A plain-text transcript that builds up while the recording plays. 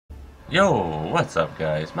Yo, what's up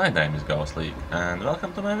guys? My name is GhostLeak and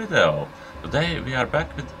welcome to my video. Today we are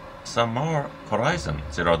back with some more Horizon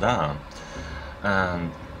Zero Dawn.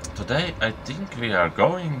 And today I think we are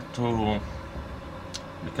going to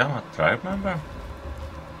become a tribe member?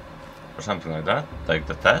 Or something like that? Take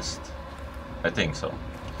the test? I think so.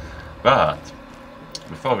 But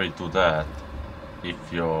before we do that, if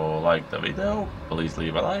you like the video, please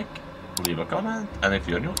leave a like, leave a comment, and if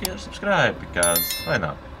you're new here, subscribe, because why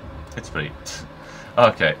not? It's free.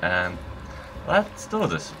 Okay, and let's do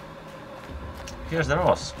this. Here's the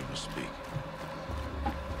Ross. We must speak.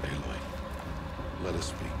 Aloy, let us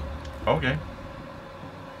speak. Okay.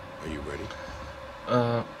 Are you ready?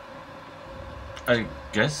 I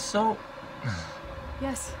guess so.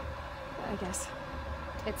 Yes, I guess.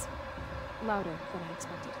 It's louder than I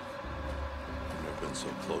expected. I've never been so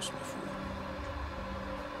close before.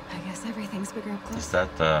 I guess everything's bigger up close. Is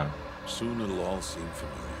that Soon it'll all seem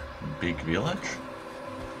familiar. big village?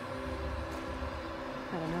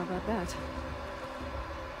 I don't know about that.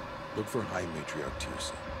 Look for High Matriarch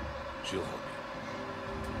Tirsa. She'll help you.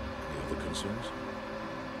 Any other concerns?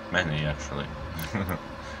 Many, actually.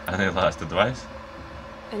 Any last advice?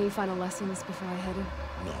 Any final lessons before I head in?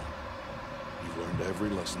 No. You've learned every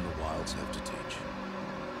lesson the Wilds have to teach.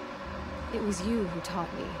 It was you who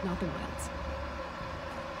taught me, not the Wilds.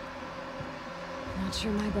 Not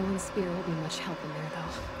sure my bow and spear will be much help in there,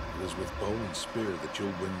 though. It is with bow and spear that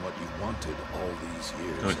you'll win what you've wanted all these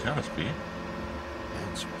years. Do it have a speed?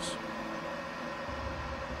 Answers.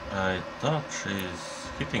 I thought she's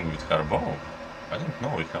hitting with her bow. I don't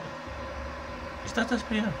know if her... Is that a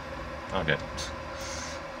spear? Okay.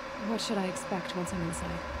 What should I expect once I'm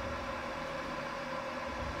inside?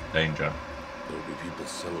 Danger. There will be people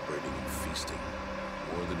celebrating and feasting.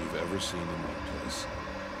 More than you've ever seen in one place.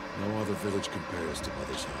 No other village compares to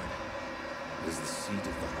Mother's Heart. It is the seat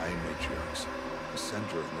of the High Matriarchs, the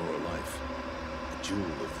center of Nora life, a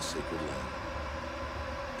jewel of the sacred land.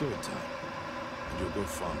 Give it time, and you'll grow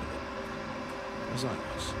fond of it. As I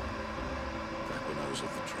was, back when I was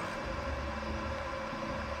of the tribe.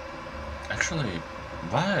 Actually,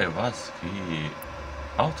 why was he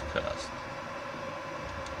outcast?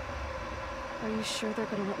 Are you sure they're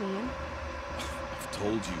gonna let me in? I've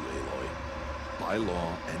told you, Aloy. By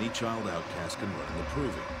law, any child outcast can run in the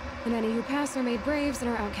Proving. And any who pass are made braves and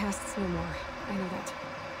are outcasts no more. I know that.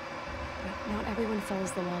 But not everyone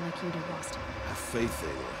follows the law like you do, Lost. Have faith,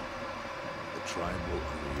 Aloy. The tribe will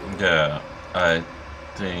honor your Yeah, I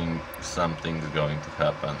think something's going to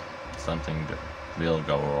happen. Something will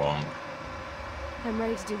go wrong. I'm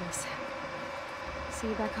ready to do this. See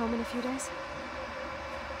you back home in a few days?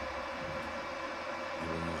 You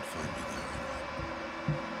will not find me there, Aloy.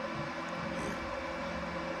 Here.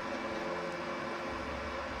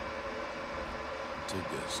 Take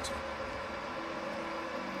this too.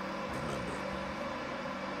 Remember.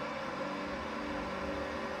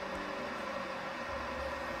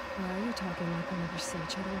 Why are you talking like we'll never see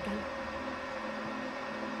each other again?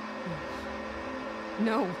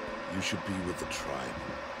 No. You should be with the tribe.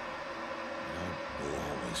 I will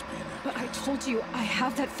always be an But I outcast. told you, I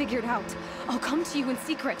have that figured out. I'll come to you in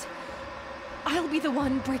secret. I'll be the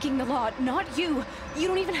one breaking the law, not you. You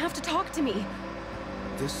don't even have to talk to me.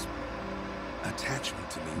 This attachment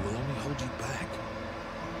to me will only hold you back.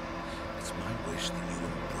 It's my wish that you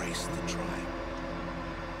embrace the tribe.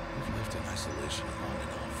 You've lived in isolation long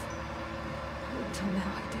enough. Until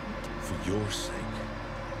now, I didn't. For your sake,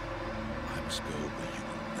 I must go where you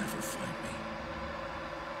will never find me.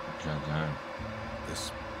 God damn.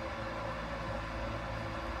 This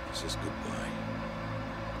is goodbye.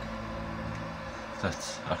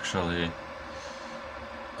 That's actually...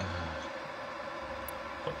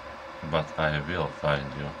 but I will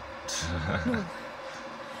find you. No,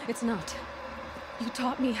 it's not. You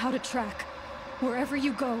taught me how to track. Wherever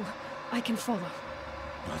you go, I can follow.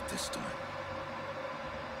 Not this time.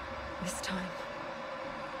 This time.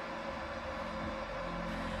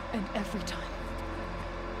 And every time.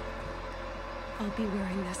 I'll be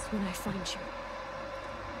wearing this when I find you.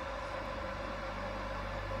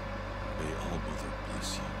 May All Mother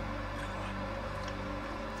bless you, Aloy.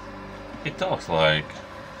 He talks like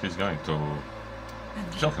he's going to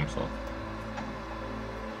And kill himself.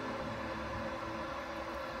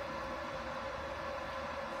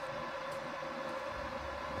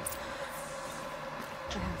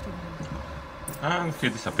 I have to let him go. And he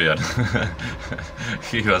disappeared.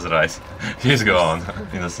 He was right. He's gone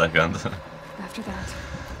in a second. After that,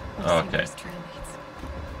 I'll Okay. see where his trail leads.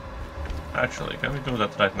 Actually, can we do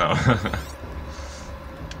that right now?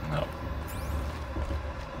 No.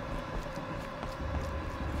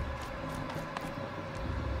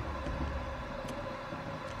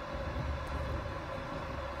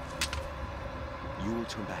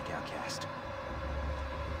 Turn back, outcast.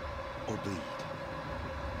 Or bleed.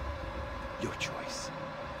 Your choice.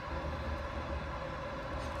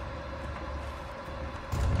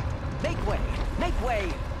 Make way! Make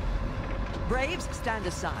way! Braves, stand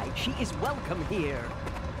aside. She is welcome here.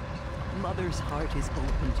 Mother's heart is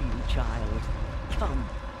open to you, child. Come.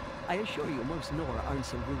 I assure you, most Nora aren't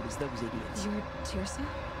so rude as those idiots. You're Tirsa?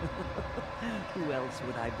 Who else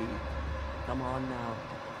would I be? Come on now.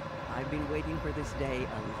 I've been waiting for this day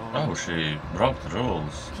a long Oh, she broke the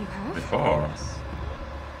rules You have? before. Yes.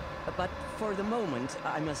 But for the moment,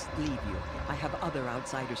 I must leave you. I have other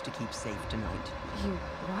outsiders to keep safe tonight. You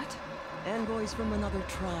what? Envoys from another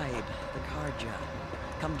tribe, the Karja.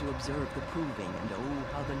 Come to observe the proving, and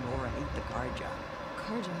oh, how the Nora hate the Karja.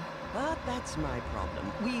 Karja. But that's my problem.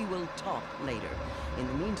 We will talk later. In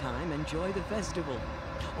the meantime, enjoy the festival.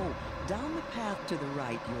 Oh, down the path to the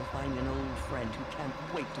right, you'll find an old friend who can't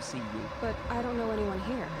wait to see you. But I don't know anyone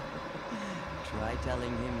here. Try telling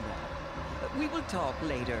him that. We will talk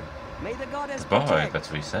later. May the goddess The boy protect.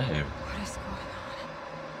 that we saved. What is going on?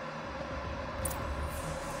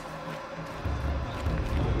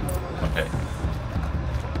 Okay.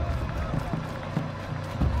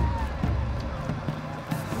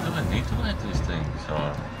 Do I need to light these things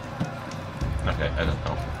or? Okay, I don't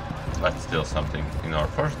know. Let's steal something in our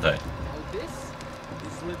first day. Oh, this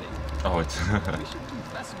is living. Oh, it's We should do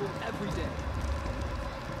festival every day.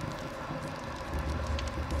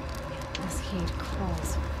 This heat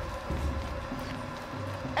crawls.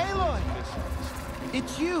 Aloy!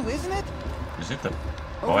 It's you, isn't it? Is it the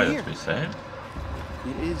Over boy here. that we saved?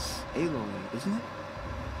 It is Aloy, isn't it?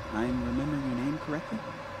 I'm remembering your name correctly?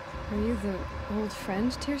 Are you the old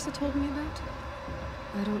friend Tirsa told me about?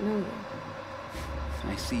 I don't know you.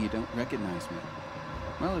 I see you don't recognize me.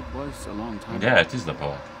 Well, it was a long time Yeah, ago. it is the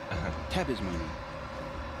boy. Teb is my name.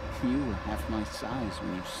 You were half my size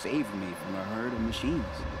when you saved me from a herd of machines.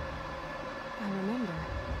 I remember.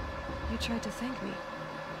 You tried to thank me.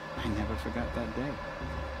 I never forgot that day.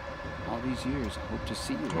 All these years, I hope to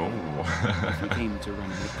see you again Oh. if we came to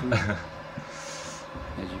run a recruit.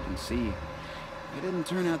 As you can see, I didn't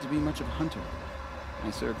turn out to be much of a hunter.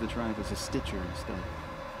 I served the tribe as a stitcher instead,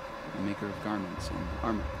 a maker of garments and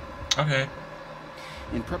armor. Okay.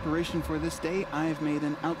 In preparation for this day, I've made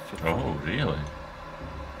an outfit for Oh, you. really?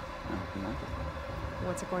 I hope you like it.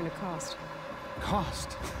 What's it going to cost?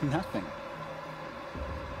 Cost? Nothing.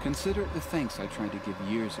 Consider it the thanks I tried to give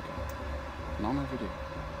years ago. Long overdue.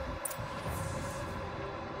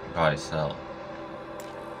 Buy, sell.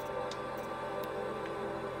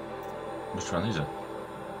 Which one is it?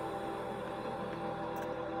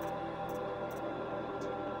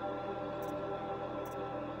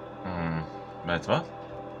 Wait, what?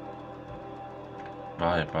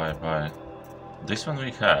 Buy. This one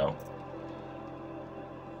we have.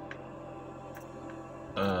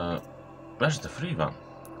 Where's the free one?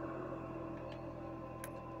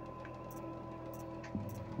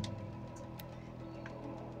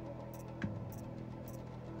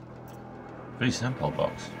 Free sample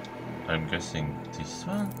box. I'm guessing this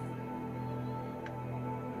one?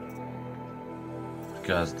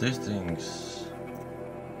 Because these things...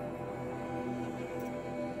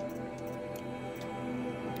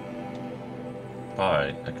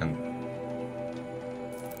 Buy, I can...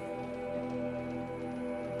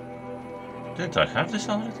 Didn't I have this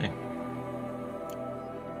already?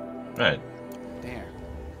 Right. There.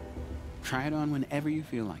 Try it on whenever you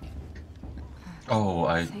feel like it. Oh,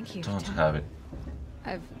 I Thank you, don't Tom. have it.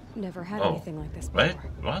 I've never had Oh. anything like this before. Wait,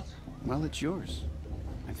 what? Well, it's yours.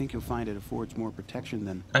 I think you'll find it affords more protection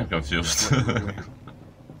than I'm confused. what you wear.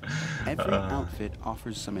 Every outfit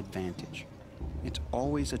offers some advantage. It's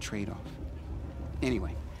always a trade-off.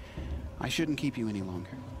 Anyway, I shouldn't keep you any longer.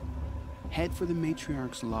 Head for the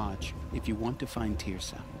Matriarch's Lodge if you want to find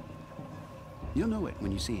Tirsa. You'll know it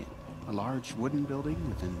when you see it. A large wooden building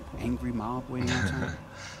with an angry mob waiting outside.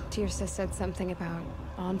 Tirsa said something about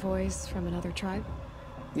envoys from another tribe?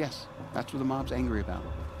 Yes, that's what the mob's angry about.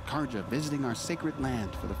 Karja visiting our sacred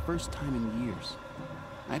land for the first time in years.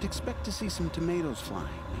 I'd expect to see some tomatoes fly,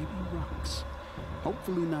 maybe rocks.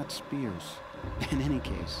 Hopefully not spears. In any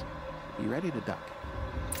case, be ready to duck.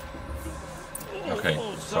 Okay,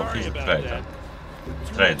 so he's a traitor.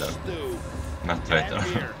 Trader. Not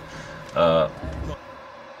traitor.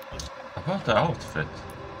 About the outfit.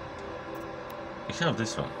 We have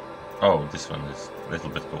this one. Oh, this one is a little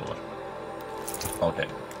bit cooler. Okay.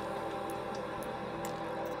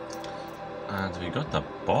 And we got the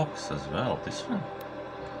box as well. This one.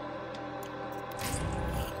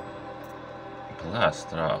 Blast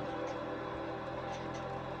trap.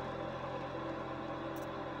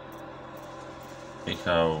 we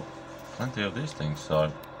have plenty of these things, so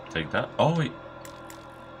I'll take that. Oh,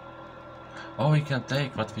 we can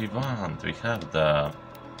take what we want. We have the...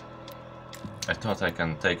 I thought I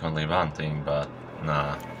can take only one thing, but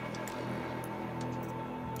nah.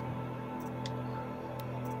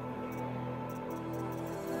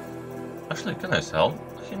 Actually, can I sell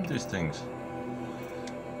him these things?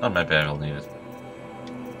 Or maybe I will need it.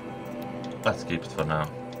 Let's keep it for now.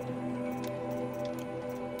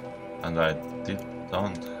 And I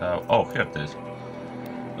don't have... Oh, here it is.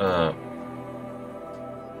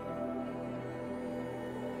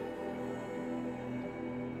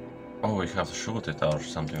 Oh, we have to shoot it or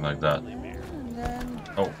something like that.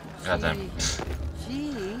 Oh, goddamn.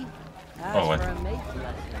 Oh, wait.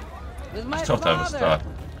 I thought I would start.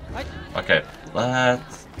 Okay,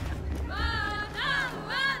 let's...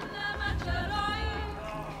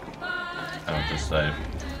 I want to save.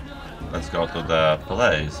 Let's go to the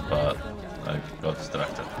place, but I got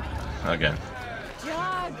distracted. Again.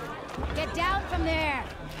 John, get down from there.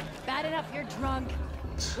 Bad enough you're drunk.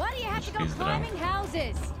 Why do you have to go He's climbing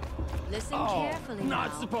houses? Listen carefully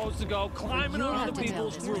Not now. supposed to go climbing You on have other to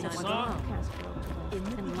tell people's this roofs, when huh?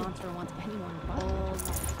 And Monster wants anyone but all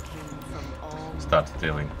life came from all. Start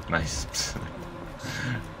stealing. Nice.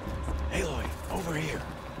 Aloy, over here.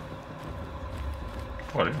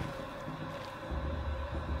 What are you?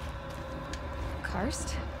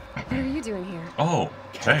 Karst? What are you doing here? Oh,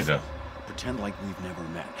 trader. Pretend like we've never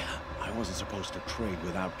met. I wasn't supposed to trade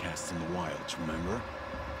with outcasts in the wilds, remember?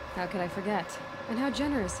 How could I forget? And how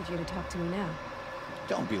generous of you to talk to me now.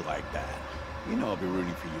 Don't be like that. You know I'll be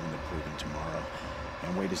rooting for you in the proving tomorrow.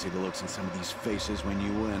 Can't wait to see the looks on some of these faces when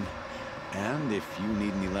you win. And if you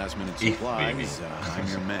need any last-minute If supplies, I'm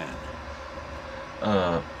your man.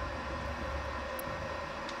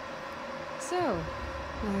 So,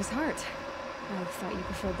 Mother's Heart. I thought you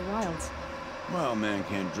preferred the wilds. Well, man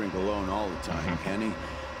can't drink alone all the time, can he?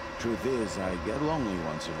 Truth is, I get lonely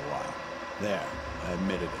once in a while. There, I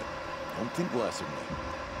admitted it. Don't think less of me.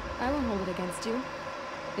 I won't hold it against you,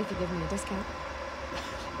 if you give me a discount.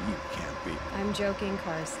 You can't be. I'm joking,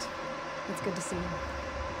 Karst. It's good to see you.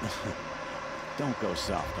 Don't go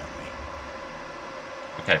soft on me.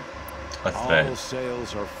 Okay, let's All trade.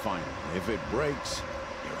 sales are final. If it breaks,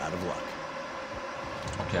 you're out of luck.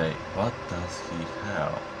 Okay, what does he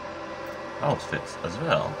have? Outfits as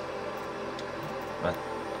well. But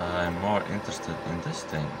I'm more interested in these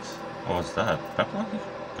things. What's that?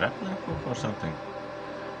 Grappling hook or something?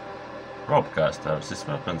 Rope casters. This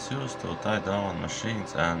weapon's used to tie down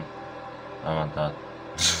machines and... I want that.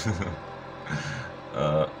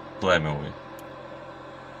 Play movie.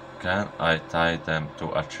 Can I tie them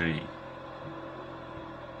to a tree?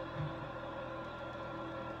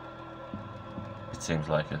 It seems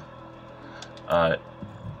like it. I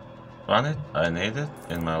want it, I need it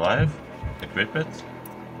in my life. Equip it.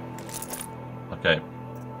 Okay.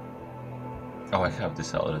 Oh, I have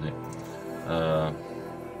this already.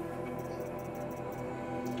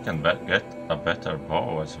 You can get a better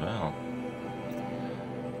bow as well.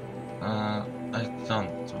 I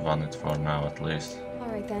don't want it for now, at least.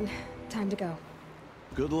 Alright then, time to go.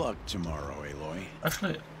 Good luck tomorrow, Aloy.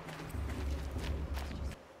 Actually...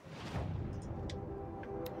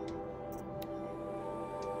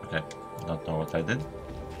 Okay, don't know what I did.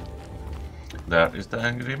 There is the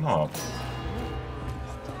angry mob.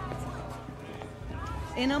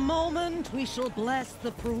 In a moment, we shall bless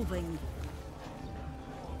the proving.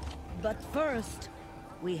 But first,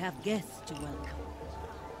 we have guests to welcome.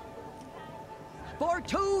 For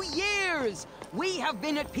 2 years, we have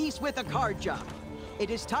been at peace with Akarja. It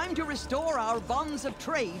is time to restore our bonds of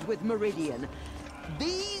trade with Meridian.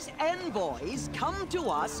 These envoys come to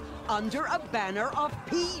us under a banner of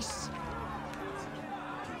peace.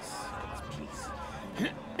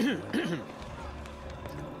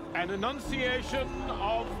 An enunciation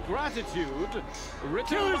of gratitude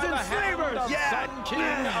written by the hand of Sun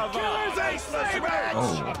King of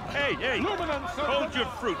Oh. Hey, hold your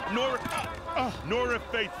fruit. Nora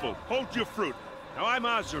Faithful, hold your fruit. Now, I'm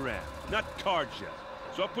Azaran, not Karja,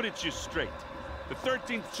 so I'll put it just straight. The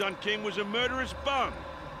 13th Sun King was a murderous bum.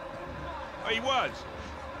 Oh, he was.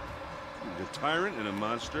 He was a tyrant and a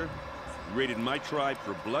monster. He raided my tribe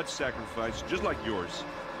for blood sacrifice, just like yours.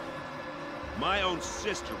 My own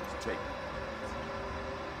sister was taken.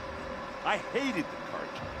 I hated the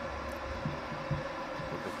Karja.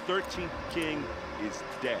 But the 13th King is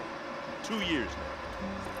dead. 2 years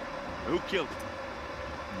now. Who killed him?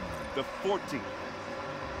 The 14th.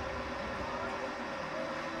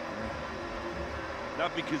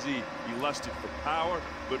 Not because he lusted for power,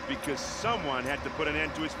 but because someone had to put an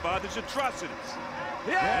end to his father's atrocities.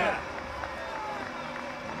 Yeah!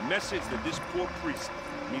 The message that this poor priest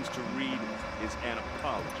means to read is an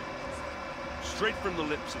apology. Straight from the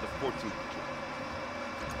lips of the 14th king.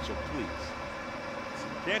 So please,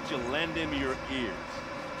 can't you lend him your ears?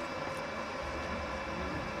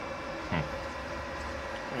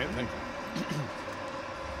 Thank you.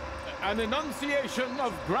 An enunciation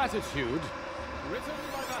of gratitude, written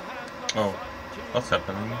by the hand of Oh, Sun King what's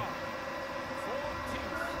happening? 14th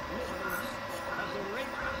luminance of the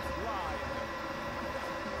radiant line.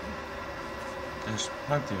 There's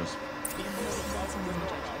plenty of...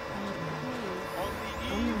 On the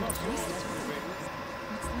eve of your leaving,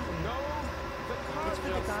 know the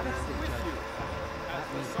Carja is with you, as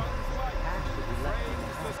the sun's light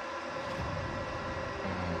frames the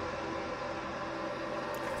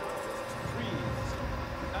trees,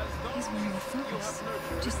 as those He's wearing a you focus, have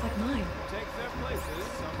nurtured just like mine. take their places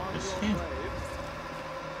among Is your he? graves.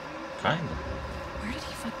 Kinda. Where did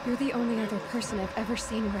he find? You're the only other person I've ever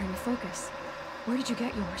seen wearing a focus. Where did you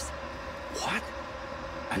get yours? What?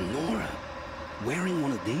 A Nora? Wearing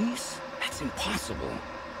one of these? That's impossible.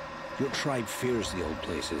 Your tribe fears the old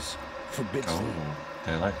places, forbids them. Oh,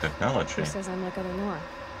 they like technology. Who says I'm like other Nora?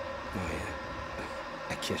 Oh, yeah.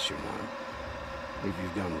 I guess you're not. Maybe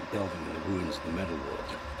you've gone delving in the ruins of the metal world.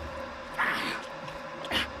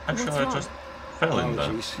 Actually, What's I wrong? just fell in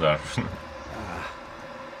Apologies. there.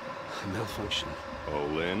 A malfunction. Oh,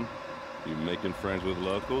 Lynn, you making friends with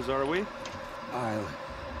locals, are we? I'll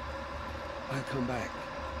come back.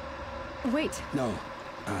 Wait, No,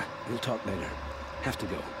 we'll talk later. Have to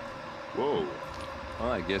go. Whoa.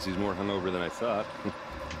 Well, I guess he's more hungover than I thought.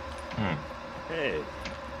 Hey,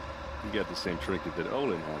 you got the same trinket that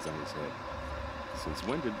Olin has on his head. Since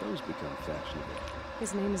when did those become fashionable?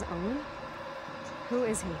 his name is Owen? Who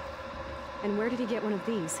is he? And where did he get one of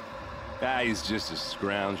these? He's just a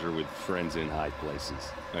scrounger with friends in high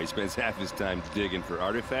places. He spends half his time digging for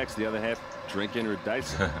artifacts, the other half drinking or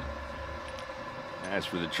dicing. As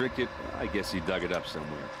for the trinket, I guess he dug it up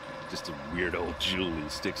somewhere. Just a weird old jewel he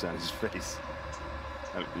sticks on his face.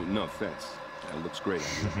 No offense. It looks great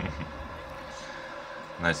on you.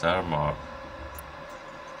 Nice armor.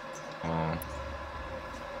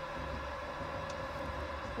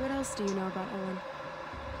 What else do you know about Owen?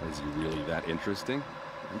 Is he really that interesting?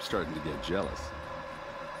 I'm starting to get jealous.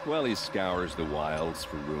 Well, he scours the wilds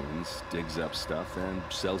for ruins, digs up stuff, and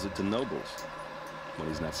sells it to nobles. When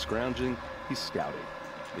he's not scrounging, he's scouting.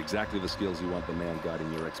 Exactly the skills you want the man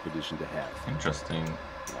guiding your expedition to have. Interesting.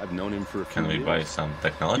 I've known him for a few Can we years. buy some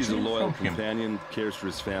technology He's a loyal from him? companion, cares for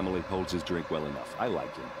his family, holds his drink well enough. I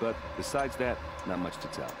like him, but besides that, not much to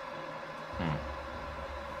tell.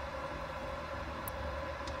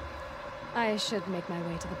 I should make my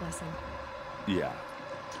way to the blessing. Yeah.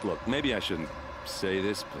 Look, maybe I shouldn't say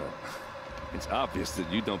this, but it's obvious that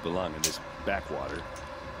you don't belong in this backwater.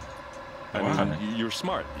 I Why? mean, you're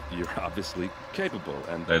smart. You're obviously capable,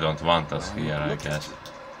 and They don't want us here, I look at guess. you.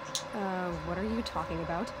 What are you talking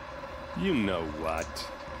about? You know what?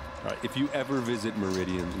 All right, if you ever visit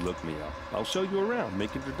Meridian, look me up. I'll show you around,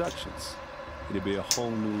 make introductions. It'll be a whole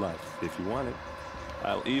new life, if you want it.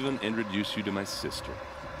 I'll even introduce you to my sister.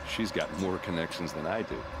 She's got more connections than I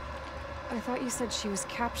do. I thought you said she was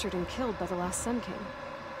captured and killed by the last Sun King.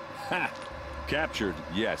 Ha! Captured,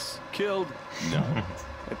 yes. Killed, no.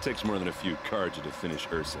 It takes more than a few Carja to finish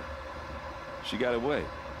Ursa. She got away,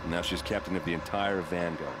 and now she's captain of the entire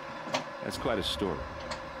Vanguard. That's quite a story.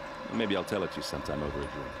 Maybe I'll tell it to you sometime over a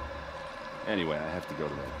drink. Anyway, I have to go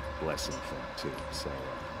to that blessing thing, too, so,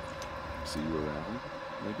 see you around,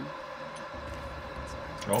 maybe?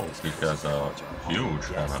 Oh, because huge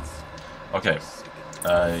hammer. Okay,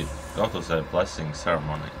 I go to the blessing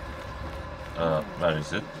ceremony. Where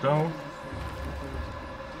is it though?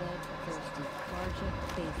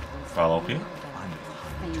 Follow here?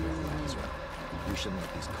 We shouldn't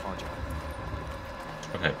let these Carja.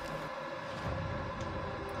 Okay.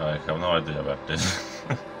 I have no idea about this.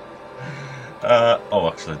 Oh,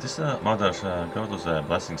 actually, this mothers go to the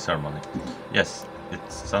blessing ceremony. Yes,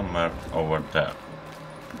 it's somewhere over there.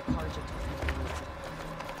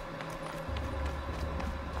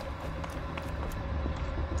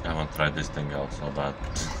 I want to try this thing out so bad.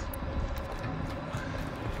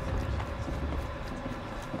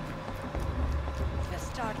 Let's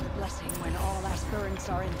start the blessing when all aspirants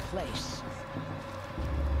are in place.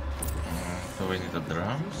 So we need the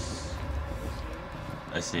drums.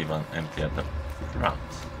 I see one empty at the front.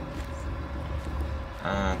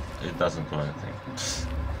 And it doesn't do anything.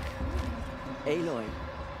 Aloy,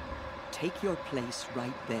 take your place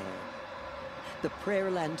right there. The prayer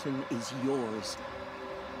lantern is yours.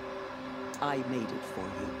 I made it for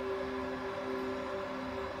you.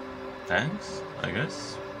 Thanks, I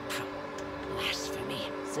guess.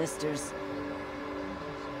 sisters.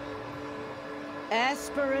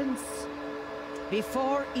 Aspirants,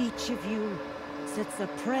 before each of you sits a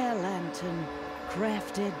prayer lantern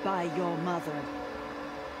crafted by your mother.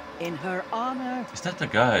 In her honor, Is that the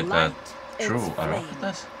guy that light threw its a flame. rocket at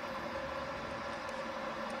us?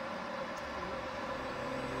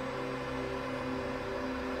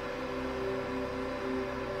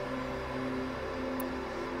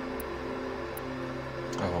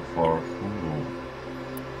 Oh, for who?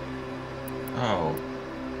 Oh,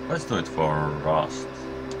 let's do it for Rust.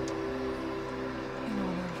 In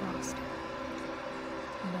honor of Rost.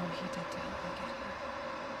 And all he did to help me get here.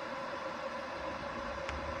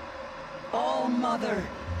 Oh, Mother,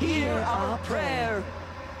 hear our prayer.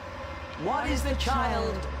 What is the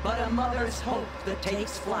child but a mother's hope that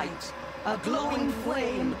takes flight? A glowing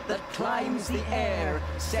flame that climbs the air,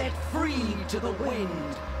 set free to the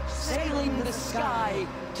wind, sailing the sky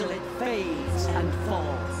till it fades and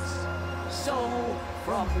falls. So,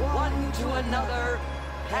 from one to another,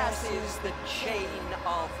 passes the chain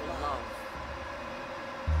of love.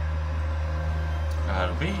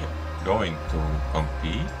 Are we going to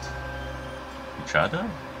compete each other?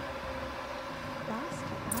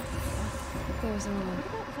 There's Owen. What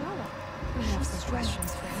about Vala? I have some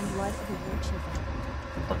questions for him. Blood of a war chief.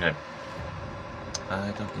 Okay.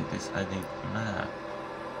 I don't need this, I need map.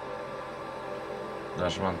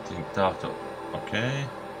 There's one thing, talk to... Okay.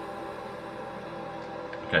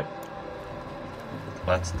 Okay.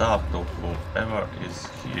 Let's talk to whoever is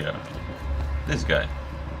here. This guy.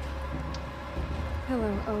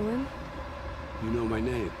 Hello, Olin. You know my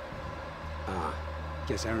name? Ah,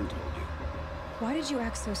 guess Aaron told you. Why did you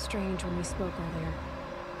act so strange when we spoke earlier?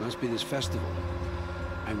 Must be this festival.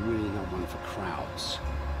 I'm really not one for crowds.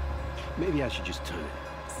 Maybe I should just turn it.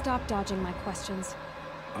 Stop dodging my questions.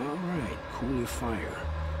 All right, cool your fire.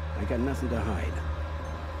 I got nothing to hide.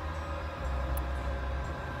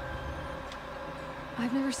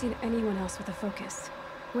 I've never seen anyone else with a focus.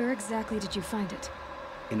 Where exactly did you find it?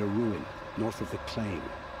 In a ruin, north of the Claim.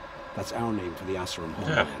 That's our name for the Asuran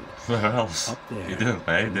Yeah, homeland. where else? Up there, You didn't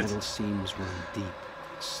the make it. metal seams run deep.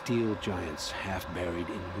 Steel giants half buried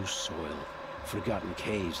in loose soil. Forgotten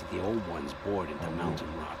caves that the old ones bored into mountain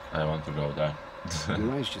rock. I want to go there.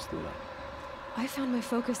 Your eyes just lit up. I found my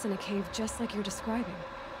focus in a cave just like you're describing.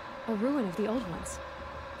 A ruin of the old ones.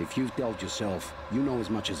 If you've delved yourself, you know as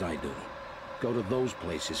much as I do. Go to those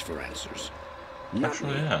places for answers. Not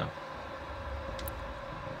Actually, me. yeah.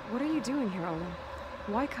 What are you doing here, Olin?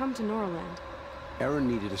 Why come to Norland? Aaron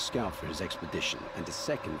needed a scout for his expedition, and a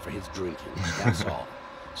second for his drinking. That's all.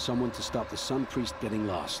 Someone to stop the Sun Priest getting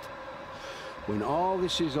lost. When all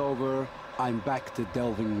this is over, I'm back to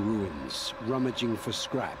delving ruins, rummaging for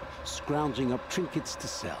scrap, scrounging up trinkets to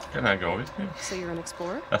sell. Can I go with you? So you're an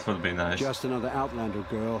explorer? That would be nice. Just another Outlander,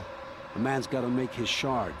 girl. A man's gotta make his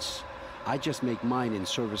shards. I just make mine in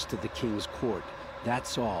service to the King's court.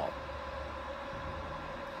 That's all.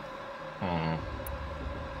 Hmm.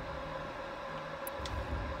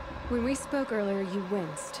 When we spoke earlier, you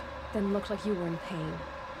winced, then looked like you were in pain.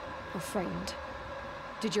 Or frightened.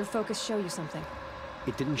 Did your focus show you something?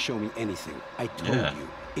 It didn't show me anything. I told Yeah. you.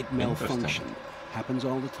 It Interesting. malfunctioned. Happens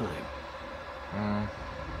all the time.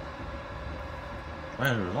 Why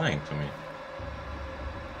are you lying to me?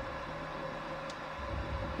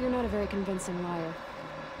 You're not a very convincing liar.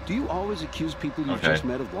 Do you always accuse people you've Okay. just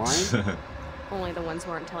met of lying? Only the ones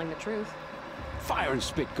who aren't telling the truth. Fire and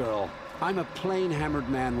spit, girl. I'm a plain hammered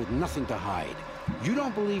man with nothing to hide. You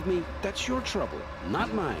don't believe me? That's your trouble,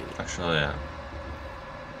 not mine. Actually, yeah.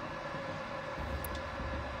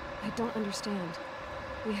 I don't understand.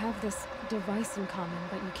 We have this device in common,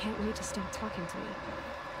 but you can't wait to start talking to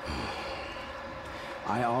me.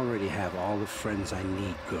 I already have all the friends I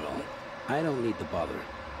need, girl. I don't need the bother.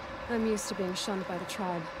 I'm used to being shunned by the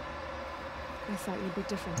tribe. I thought you'd be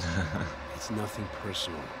different. It's nothing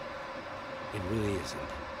personal. It really isn't.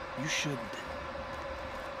 You should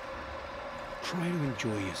try to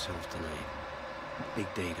enjoy yourself tonight.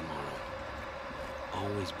 Big day tomorrow.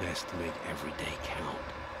 Always best to make every day count.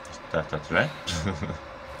 Is that a threat?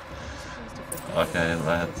 Okay,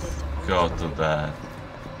 let's go to the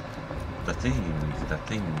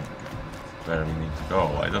thing where we need to go.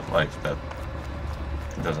 I don't like that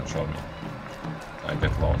it doesn't show me. I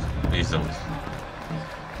get lost easily.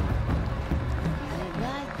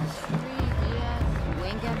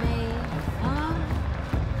 Wink at me, huh?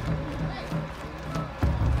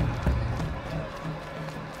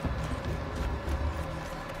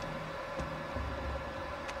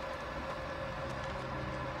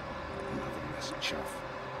 Another mess, chuff.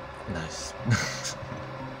 Nice.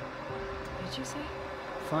 What did you say?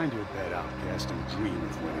 Find your bed, outcast, and dream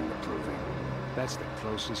of winning the proving. That's the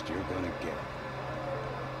closest you're gonna get.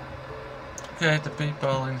 Okay, the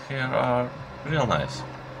people in here are real nice.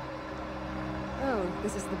 Oh,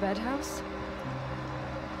 this is the bed house?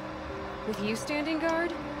 With you standing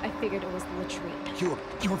guard, I figured it was the latrine.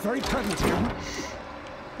 You're very pertinent here.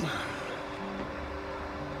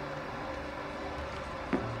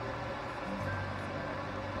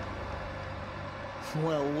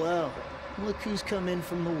 Well, well. Look who's come in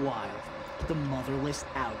from the wild. The motherless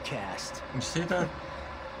outcast. You see that?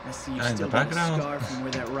 I see you in still the got a background? scar from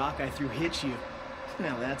where that rock I threw hit you.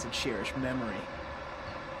 Now that's a cherished memory.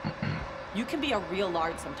 You can be a real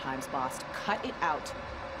lard sometimes, boss. Cut it out.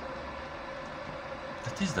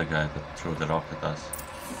 That is the guy that threw the rock at us.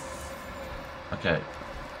 Okay.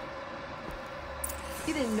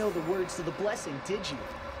 You didn't know the words to the blessing, did you?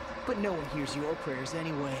 But no one hears your prayers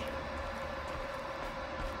anyway.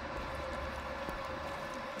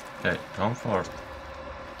 Okay, comfort.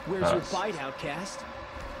 Where's your bite, outcast?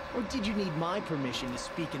 Or did you need my permission to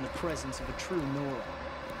speak in the presence of a true Nora?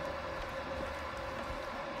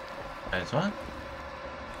 It's what?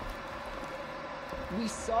 We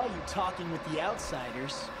saw you talking with the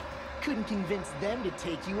outsiders. Couldn't convince them to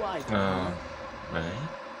take you either, Wait,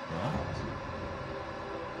 what?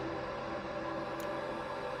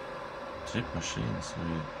 Chip machines,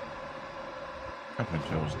 I'm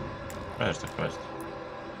confused. Where's the quest?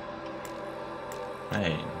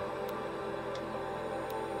 Hey.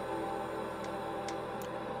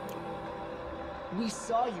 We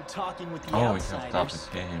saw you talking with the Oh, we have outsiders.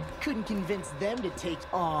 stopped the game. Couldn't convince them to take...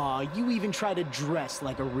 Aw, you even try to dress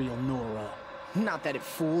like a real Nora. Not that it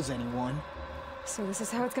fools anyone. So this is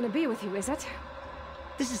how it's gonna be with you, is it?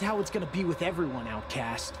 This is how it's gonna be with everyone,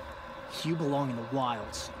 outcast. You belong in the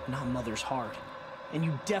wilds, not Mother's heart. And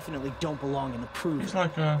you definitely don't belong in the proving. He's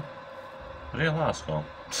like a real asshole.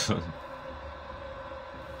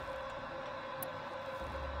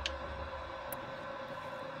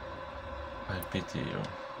 I pity you.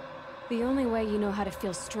 The only way you know how to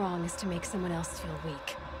feel strong is to make someone else feel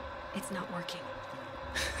weak. It's not working.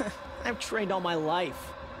 I've trained all my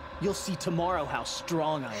life. You'll see tomorrow how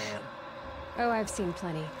strong I am. Oh, I've seen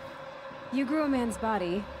plenty. You grew a man's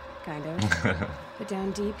body, kind of. But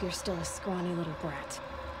down deep, you're still a scrawny little brat.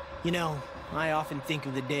 You know, I often think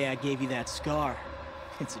of the day I gave you that scar.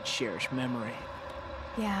 It's a cherished memory.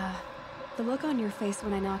 Yeah. The look on your face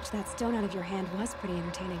when I knocked that stone out of your hand was pretty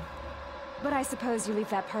entertaining. But I suppose you leave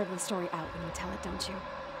that part of the story out when you tell it, don't you?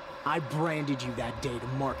 I branded you that day to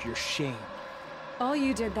mark your shame. All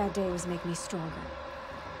you did that day was make me stronger.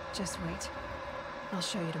 Just wait. I'll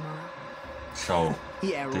show you tomorrow. So...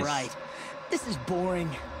 Yeah, right. This is boring.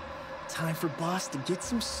 Time for boss to get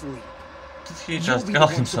some sleep. Did he just call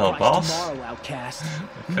himself boss? Tomorrow, outcast.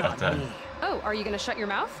 Not me. Oh, are you gonna shut your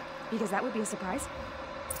mouth? Because that would be a surprise.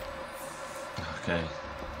 Okay.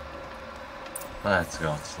 Let's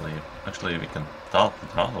go to sleep. Actually, we can talk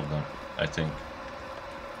with all of them, I think.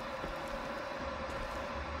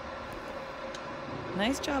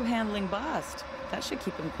 Nice job handling Bast. That should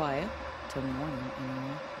keep him quiet. Till morning,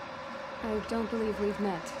 anyway. I don't believe we've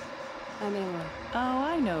met. I'm Aloy. Oh,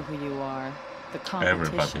 I know who you are. The competition.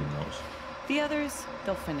 Everybody knows. The others,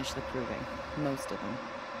 they'll finish the proving. Most of them.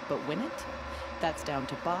 But win it? That's down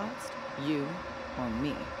to Bast, you, or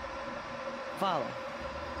me. Vala.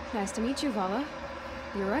 Nice to meet you, Vala.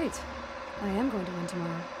 You're right. I am going to win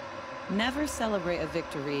tomorrow. Never celebrate a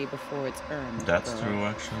victory before it's earned. That's girl. true,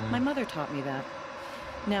 actually. My mother taught me that.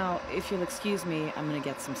 Now, if you'll excuse me, I'm gonna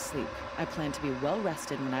get some sleep. I plan to be well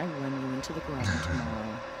rested when I run you into the ground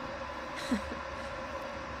tomorrow.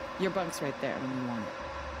 Your bunk's right there when you want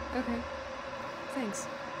it. Okay. Thanks.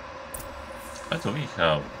 But we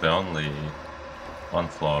have the only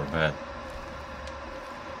one-floor bed.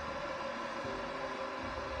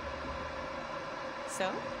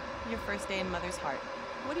 So, your first day in Mother's heart.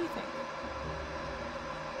 What do you think?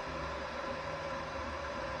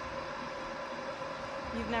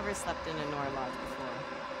 You've never slept in a Nora lodge before.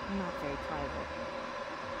 Not very private.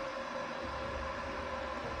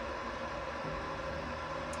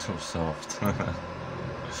 Too soft.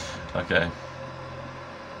 Okay.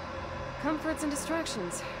 Comforts and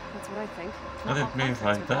distractions. That's what I think. But it means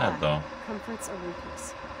like that, though. Comforts or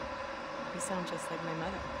weakness. You sound just like my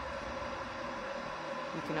mother.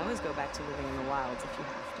 You can always go back to living in the wilds if you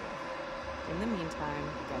have to. In the meantime,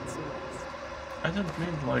 get some rest. I didn't mean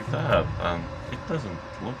it like that, and it doesn't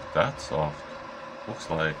look that soft. Looks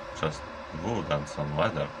like just wood and some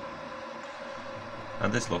leather.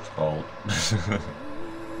 And this looks cold.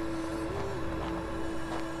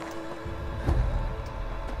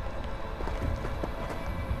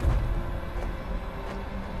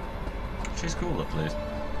 She's cool at least.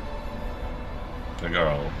 The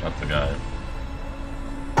girl, not the guy.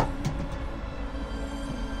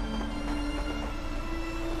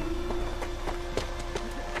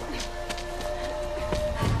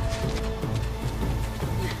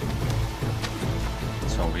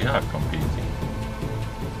 So we are competing.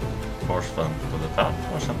 Force fun to the top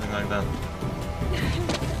or something like that.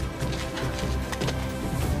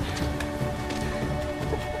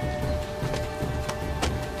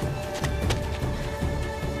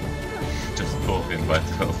 Just poking by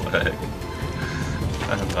the leg.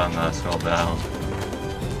 And one asshole down.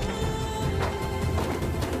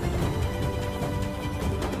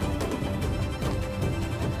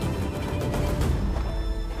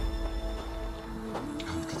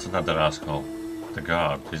 Oh, that's another asshole. The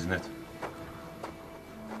guard, isn't it?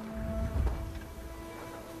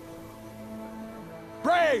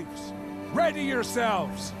 Braves! Ready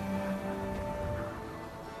yourselves!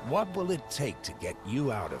 What will it take to get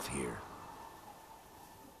you out of here?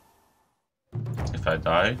 If I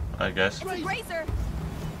die, I guess. Razor.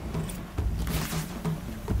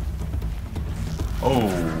 Oh,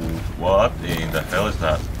 what in the hell is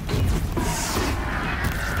that?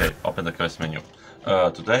 Okay, open the quest menu.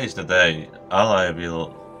 Today is the day. Ally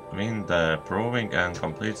will win the proving and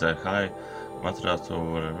complete the high material to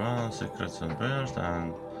run secrets and burst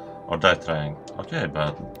and or die trying. Okay,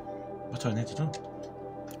 but what do I need to do?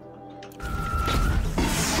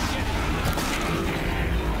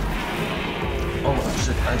 Oh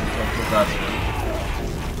shit, I did not do that.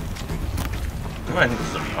 Do I need to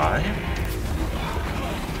survive?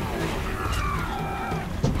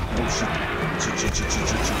 Oh shit.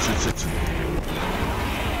 Shit.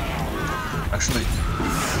 Actually,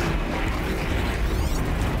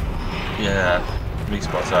 yeah, weak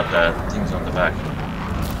spots are the things on the back.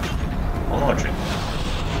 Logic.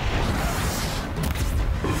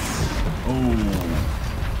 Oh,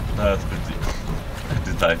 that's pretty.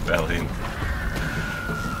 Did I fell in?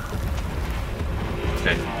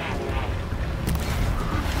 Okay.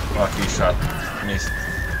 Lucky shot. Missed.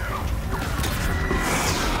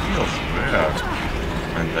 Feels weird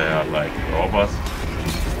when they are like robots.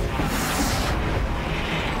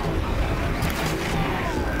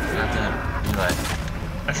 Goddamn, Eli.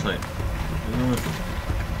 Actually,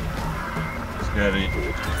 scary.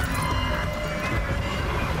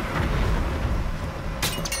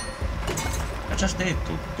 I just need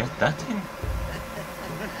to get that thing.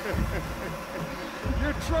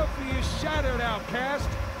 Your trophy is shattered, outcast.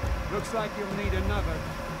 Looks like you'll need another.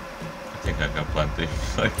 I think I got plenty.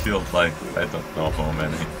 I killed like, I don't know how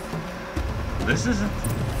many. This isn't?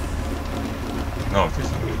 No, it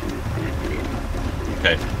isn't.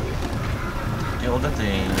 Okay. Kill the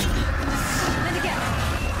thing. And again.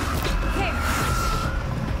 Here.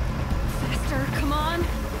 Faster, come on.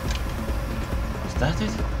 Is that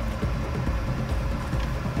it?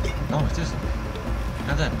 No, it isn't.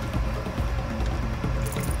 Goddamn.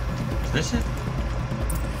 Is this it?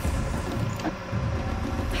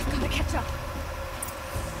 I've got to catch up.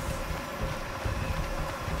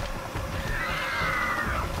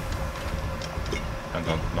 I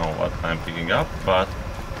don't know what I'm picking up, but...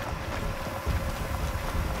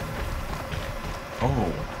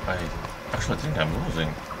 Oh, I actually think I'm losing.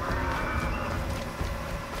 I've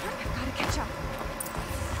got to catch up.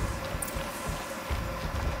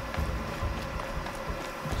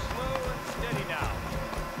 Slow and steady now.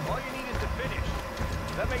 All you need is to finish.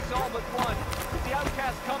 That makes all but one. Is the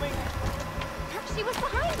outcast coming? She was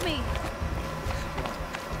behind me.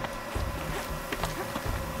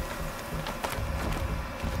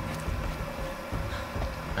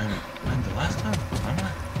 I'm the last one, am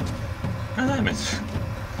I? God damn it.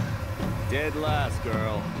 Dead last,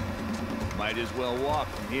 girl. Might as well walk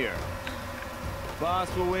from here.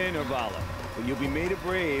 Boss will win, Orvala, but you'll be made a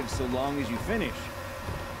brave so long as you finish.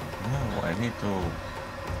 No, I need to...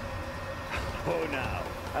 Oh, now.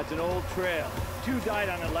 That's an old trail. 2 died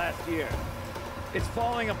on it last year. It's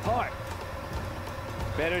falling apart.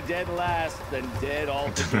 Better dead last than dead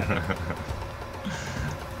altogether.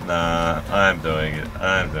 Nah, I'm doing it.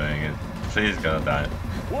 I'm doing it. She's gonna die.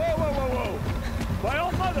 Whoa, whoa, whoa, whoa! My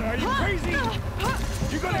old mother, are you crazy?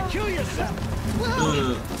 You're gonna kill yourself!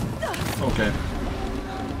 Okay.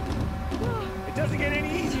 It doesn't get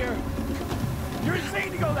any easier. You're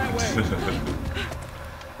insane to go that way.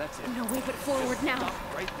 That's it. No way but forward now.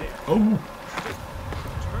 Right there. Oh!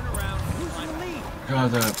 Turn around and climb the lead.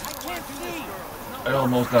 God, I can't see. I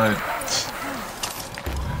almost died.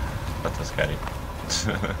 That was scary.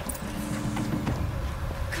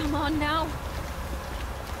 Come on now.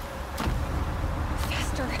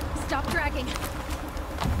 Faster. Stop dragging.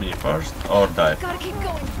 Me first or die? Gotta keep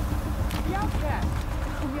going. The outcast!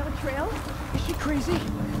 Are we on a trail? Is she crazy?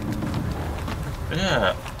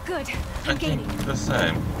 Yeah. Good. I think the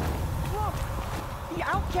same. Look! The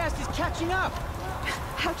outcast is catching up!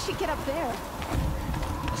 How'd she get up there?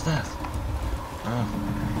 What's that? Oh.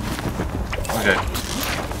 Okay.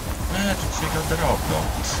 Where did she got the rope though?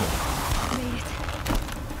 Made it.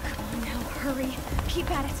 Come on now, hurry.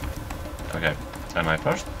 Keep at it. Okay. Am I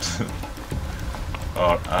first?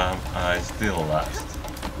 Or am I still last?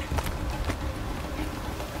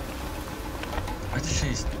 Why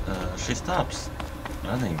did she stops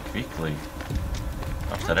running quickly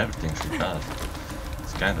after everything she does?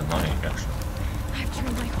 It's kind of annoying actually. I've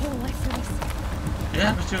trained my whole life for this.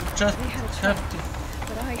 Yeah, but you just They had a have trap, to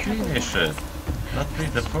but I had finish the it. Not be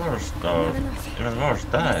the first or Not enough. even worse,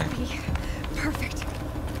 die. Must be perfect.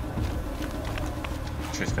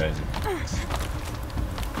 She's crazy.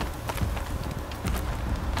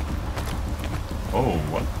 Oh,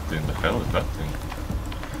 what in the hell is that thing?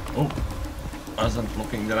 Oh, wasn't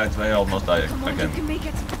looking the right way, almost died Come on, again. you can make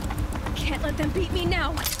it. Can't let them beat me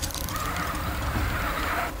now.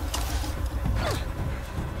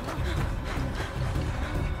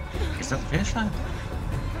 Is that the finish line?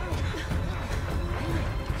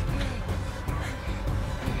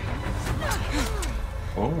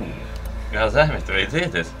 Oh, god damn it, we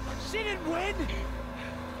did it. She didn't win!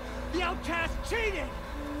 The outcast cheated!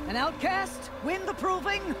 An outcast? Win the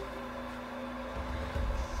proving?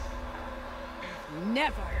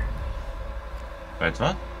 Never. Wait,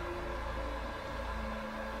 what?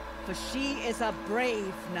 For she is a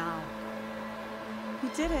brave now. You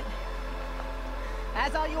did it.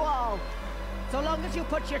 As are you all. So long as you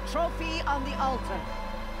put your trophy on the altar.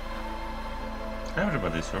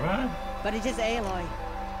 Everybody survived. But it is Aloy.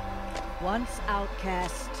 Once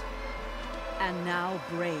outcast, and now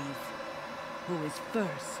brave, who is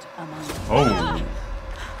first among us. Oh!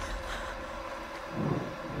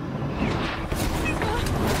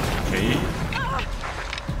 Okay.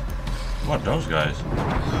 What, those guys?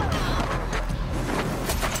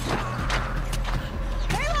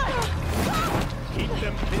 Keep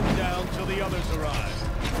them pinned down till the others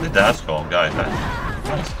arrive. The asshole guy, that.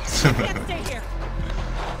 Can't stay here.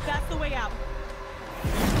 That's the way out.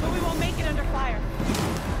 But we won't make it under fire.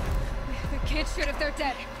 They can't shoot if they're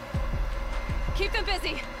dead. Keep them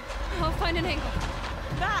busy. I'll find an angle.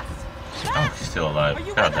 Fast! Oh, she's still alive. Are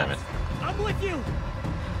you God with damn it. us? I'm with you.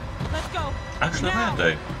 Let's go. Actually, why now. are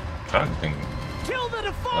they targeting Kill the like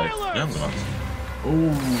defilers! young ones?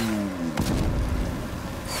 Ooh.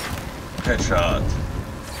 Headshot.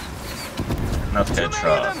 Not Too many of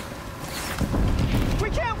headshot. them! We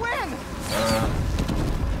can't win!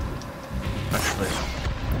 Actually,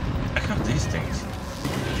 I have these things.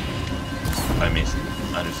 I missed.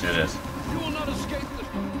 Are you serious? You will not escape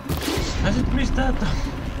I didn't miss that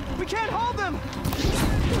though. We can't hold them!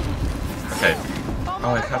 Okay.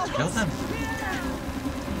 Oh, I have to kill them?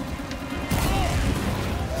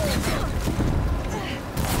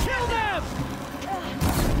 Kill them!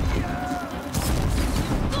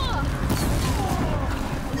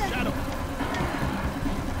 Shadow.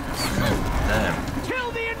 Damn.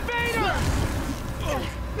 Kill the invader!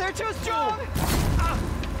 They're too strong!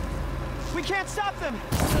 We can't stop them!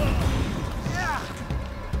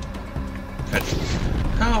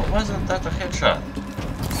 How wasn't that a headshot?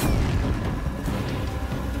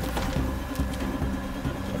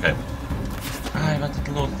 Okay. I wanted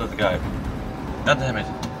to loot that guy. God damn it.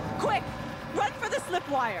 Quick! Run for the slip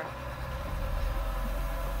wire.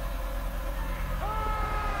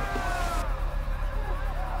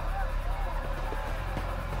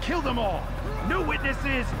 Kill them all! No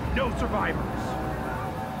witnesses, no survivors!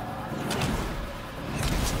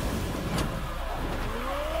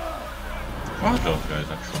 Who are those guys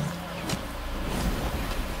actually?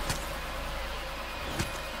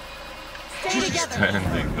 Stay Just together.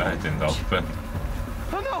 standing right in the open.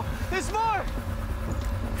 Oh no! There's more!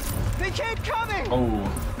 They keep coming! Oh,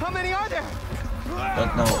 How many are there?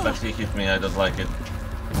 don't know, but he hit me, I don't like it.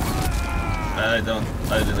 I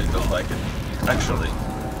really don't like it. Actually.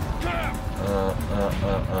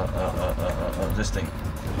 This thing.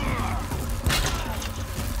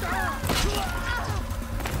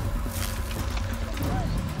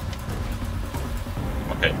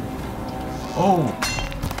 Okay. Oh!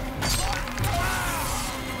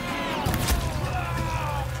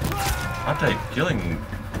 Are they killing?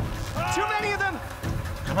 Too many of them!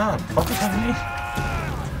 Come on, focus on me!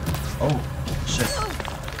 Oh, shit.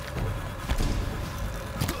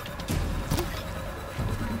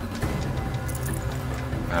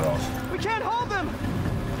 I lost. We can't hold them!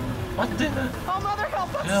 What the Oh, Mother,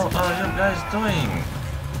 help us! hell are you guys doing?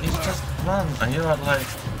 It's just one, and you are like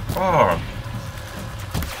 4.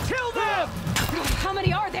 Kill them! How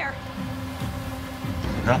many are there?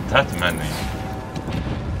 Not that many.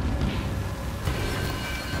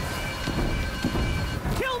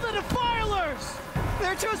 Kill the defilers!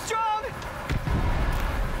 They're too strong!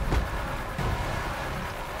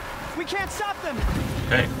 We can't stop them!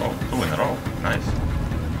 Okay, oh, 2 in a row. Nice.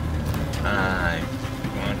 I'm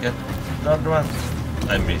gonna get the other one.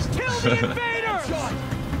 I missed. Kill the invaders!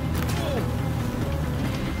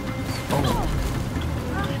 Oh,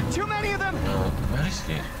 Too many of them! where is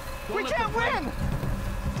he? We can't win!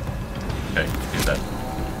 Okay, he's dead.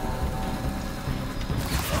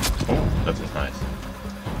 Oh, that was nice.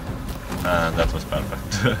 That was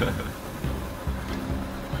perfect.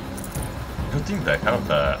 Good thing they have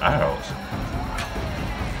the arrows.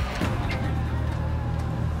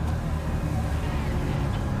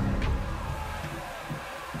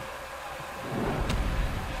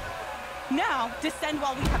 Now, descend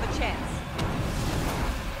while we have a chance.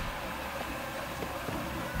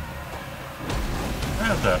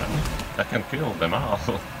 Well then, I can kill them all.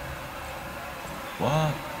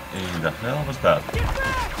 What in the hell was that? Get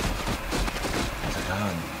back! It's a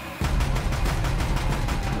gun.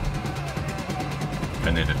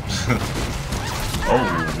 I need it. Oh.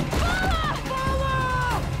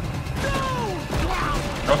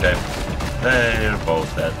 Okay. They're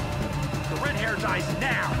both dead. The red hair dies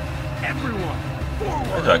now! Everyone!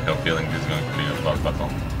 Why do I have a feeling this is going to be a blood battle?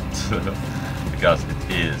 Because it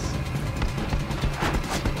is.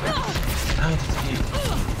 How did he...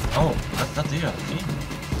 Oh, that's not the other team.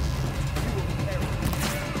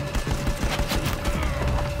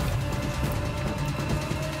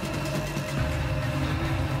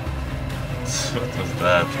 What was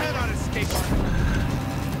that? Cannot escape.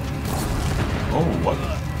 Oh, what?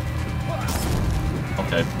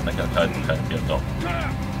 Okay, I can hide here though.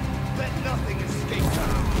 Let nothing escape.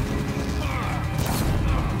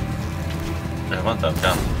 I want that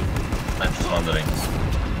gun. I'm just wondering,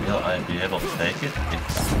 will I be able to take it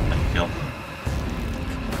if I kill him?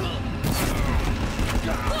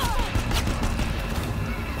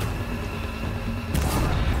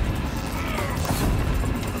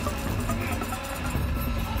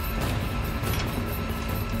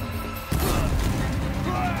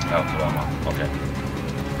 Out of ammo. Okay.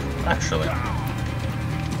 Actually,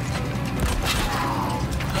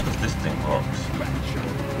 how does this thing work?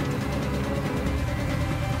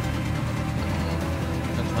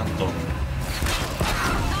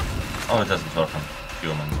 Oh, it doesn't work on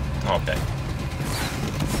human. Okay.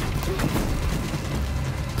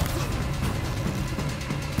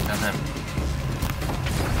 And then...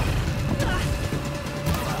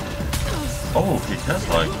 Oh, he has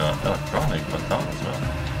like electronic baton as well.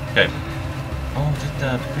 Okay. Oh, did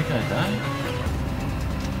the big guy die?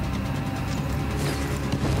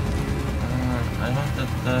 I wanted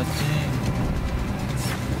the thing.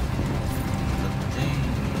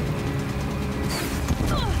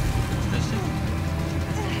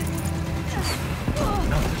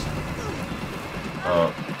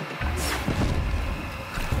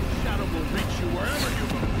 Shadow will reach you wherever you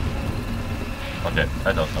go. Okay,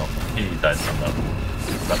 I don't know. He died from that.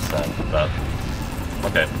 That's sad. But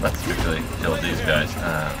okay, let's quickly kill these guys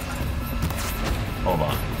and hold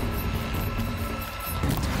on.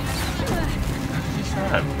 He's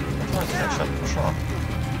alive. That's why he's shot for sure.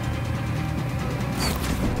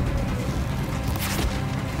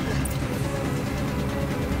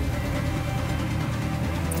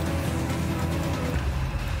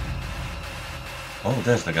 Oh,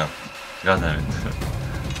 there's the gun. God damn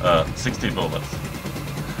it. 60 bullets.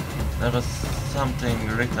 There was something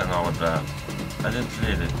written over there. I didn't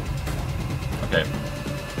read it. Okay.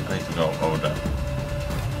 I need to go over there.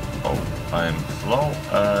 Oh, I'm slow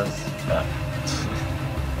as that.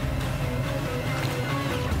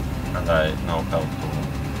 And I know how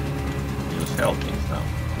to use health things now.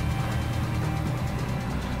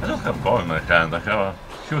 I don't have bow in my hand, I have a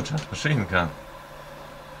huge machine gun.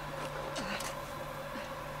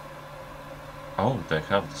 Oh, they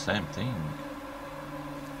have the same thing.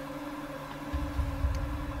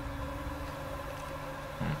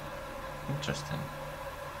 Interesting.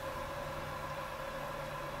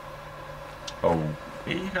 Oh,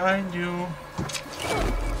 behind you.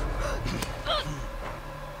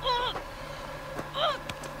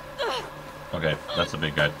 Okay, that's a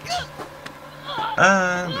big guy.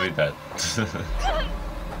 And we died.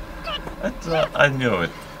 I knew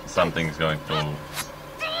it. Something's going to...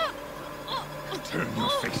 Turn your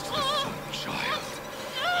face to the sun, child.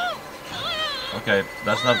 Okay,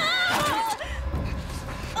 that's not...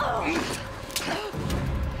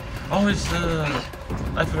 Oh, it's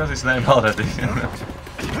I forgot his name already.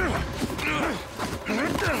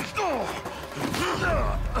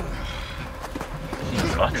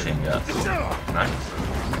 watching us. Nice.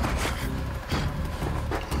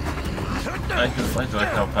 Why do I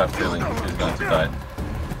have a bad feeling he's going to die?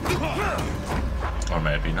 Or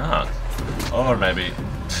maybe not. Or maybe...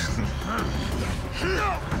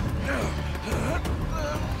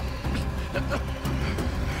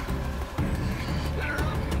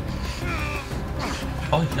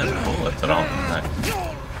 Oh, he has bullets around his neck.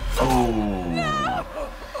 Oh!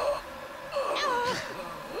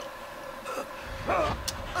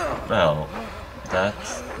 Well,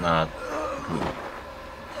 that's not good.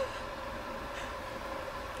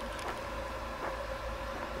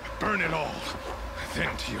 Burn it all.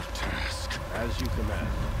 Then to your task. As you command.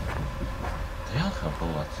 They all have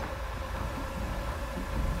bullets.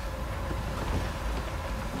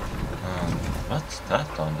 What's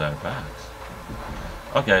that on their backs?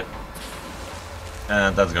 Okay.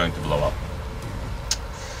 And that's going to blow up.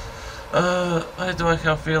 Why do I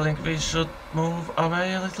have a feeling we should move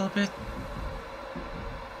away a little bit?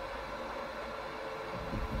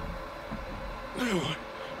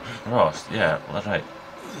 Rost, yeah, right.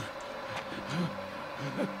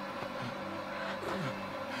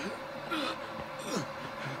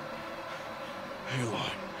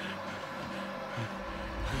 Aloy.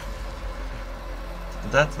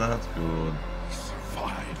 That's not good.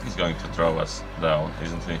 He's going to throw us down,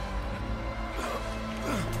 isn't he?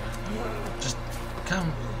 Just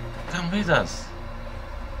come with us.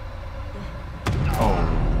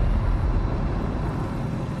 Oh.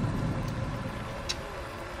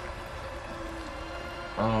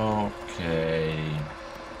 Okay.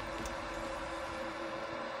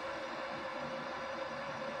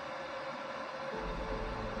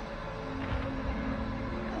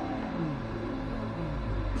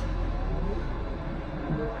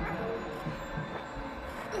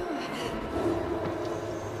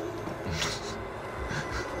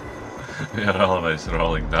 We are always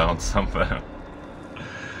rolling down somewhere.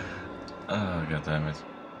 Oh, god damn it.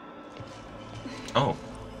 Oh,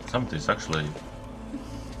 somebody's actually...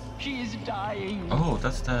 She is dying. Oh,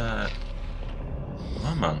 that's the...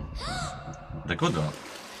 woman. The good one.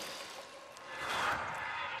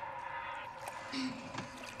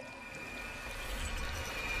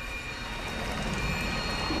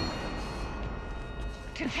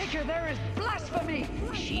 To take her there is blasphemy.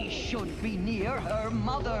 She should be near her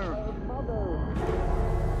mother.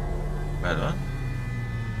 Wait, what?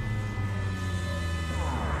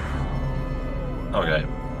 Okay.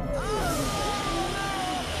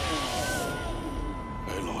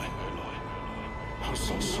 Aloy. I'm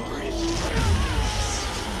so sorry.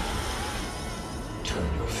 Turn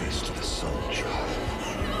your face to the sun, child.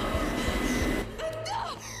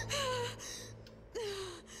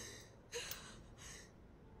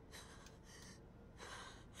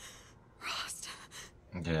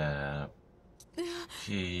 Yeah,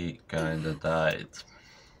 he kinda died.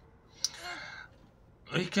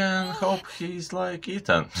 We can hope he's like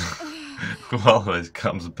Ethan, who always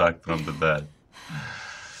comes back from the dead.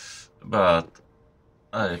 But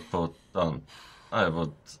I don't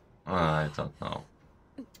know.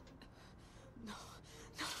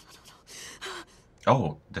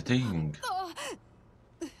 Oh, the thing.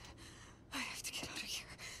 I have to get out of here.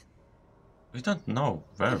 We don't know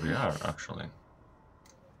where we are, actually.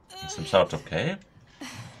 In some sort of cave?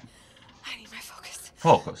 I need my focus.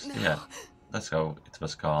 Focus, No. yeah. That's how it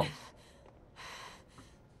was called.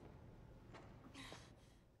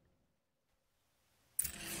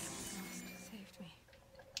 Saved me.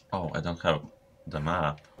 Oh, I don't have the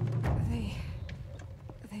map.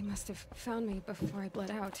 They must have found me before I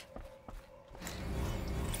bled out.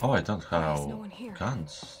 Oh, I don't have no one here.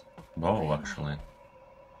 guns. Bow, actually.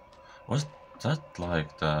 Was that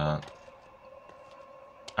like the...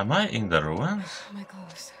 Am I in the ruins? My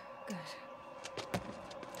clothes. Good.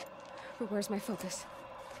 But where's my focus?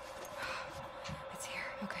 It's here.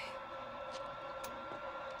 Okay.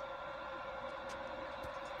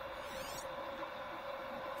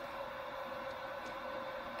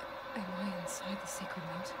 Am I inside the sacred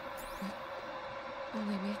mount?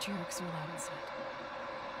 Only matriarchs are allowed inside.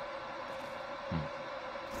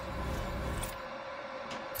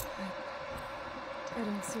 I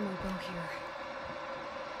don't see my bow here.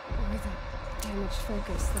 Or the damaged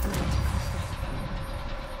focus that I took off with.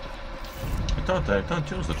 I thought they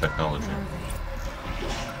don't use the technology. Where are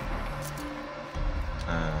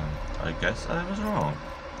they? I guess I was wrong.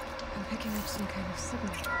 I'm picking up some kind of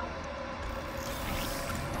signal.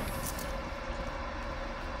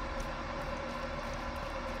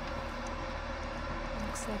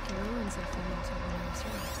 Looks like the ruins I found out when I was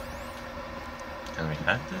young. Can we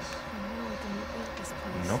hack this? I know I didn't build this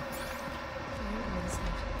place. Nope. The old ones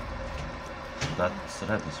did. that's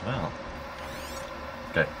red as well.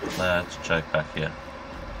 Okay, let's check back here.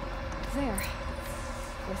 There.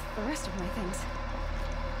 With the rest of my things.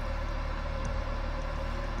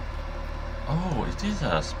 Oh, it is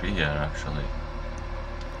a spear actually.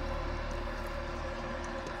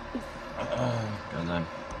 Goddamn.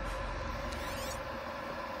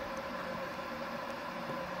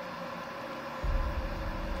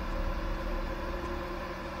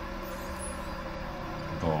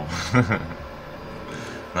 Oh.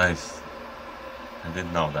 Nice. I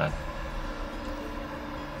didn't know that.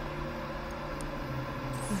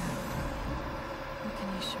 What can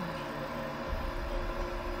you show me?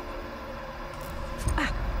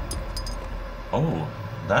 Ah. Oh,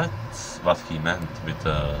 that's what he meant with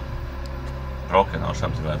broken or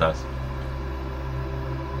something like that.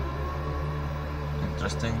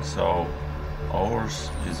 Interesting, so ours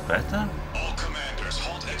is better? All commanders,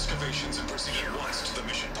 halt excavations and proceed at once to the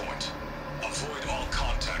mission point. Avoid all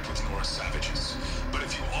contact with Nora savages, but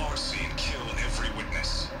if you are seen, kill every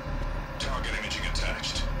witness. Target imaging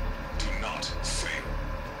attached. Do not fail.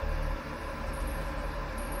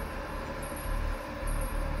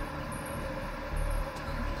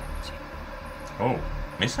 Oh,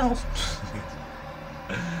 missiles?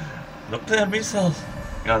 Nuclear missiles!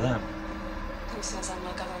 Goddamn. Who says I'm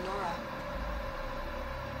like other Nora?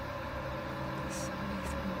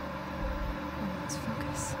 Let's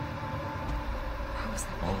focus. How is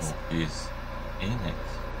that Oh, possible? he's in it.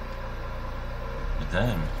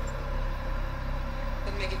 Damn.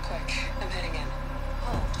 Then make it quick. I'm heading in.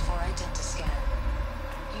 Hold for identiscan.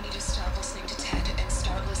 You need to stop listening to Ted and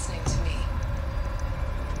start listening to me.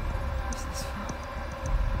 Where's this from?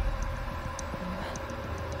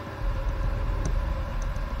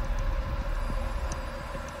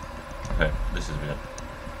 Okay, this is weird.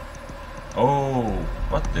 Oh,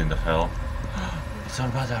 what in the hell? It's our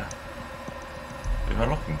mother. We were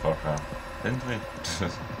looking for her, didn't we?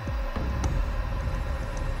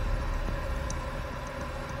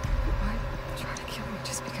 Why try to kill me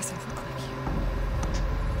just because I look like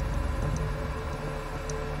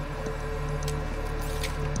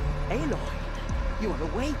you? Aloy, you are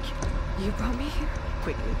awake. You brought me here?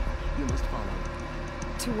 Quickly, you must follow.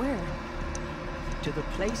 To where? To the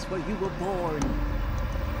place where you were born.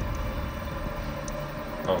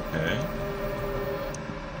 Okay.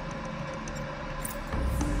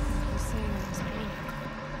 You're saying I was born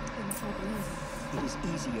inside the moon. It is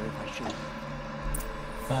easier if I show you.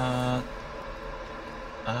 But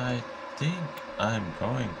I think I'm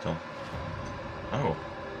going to. Oh.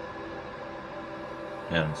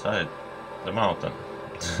 Yeah, inside the mountain.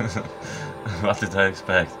 What did I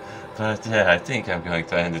expect? But yeah, I think I'm going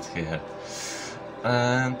to end it here.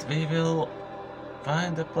 And we will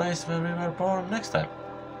find the place where we were born next time.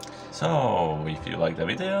 So, if you liked the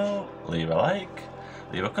video, leave a like,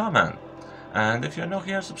 leave a comment. And if you're new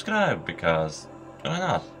here, subscribe, because why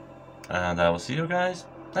not? And I will see you guys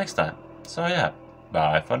next time. So yeah,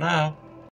 bye for now.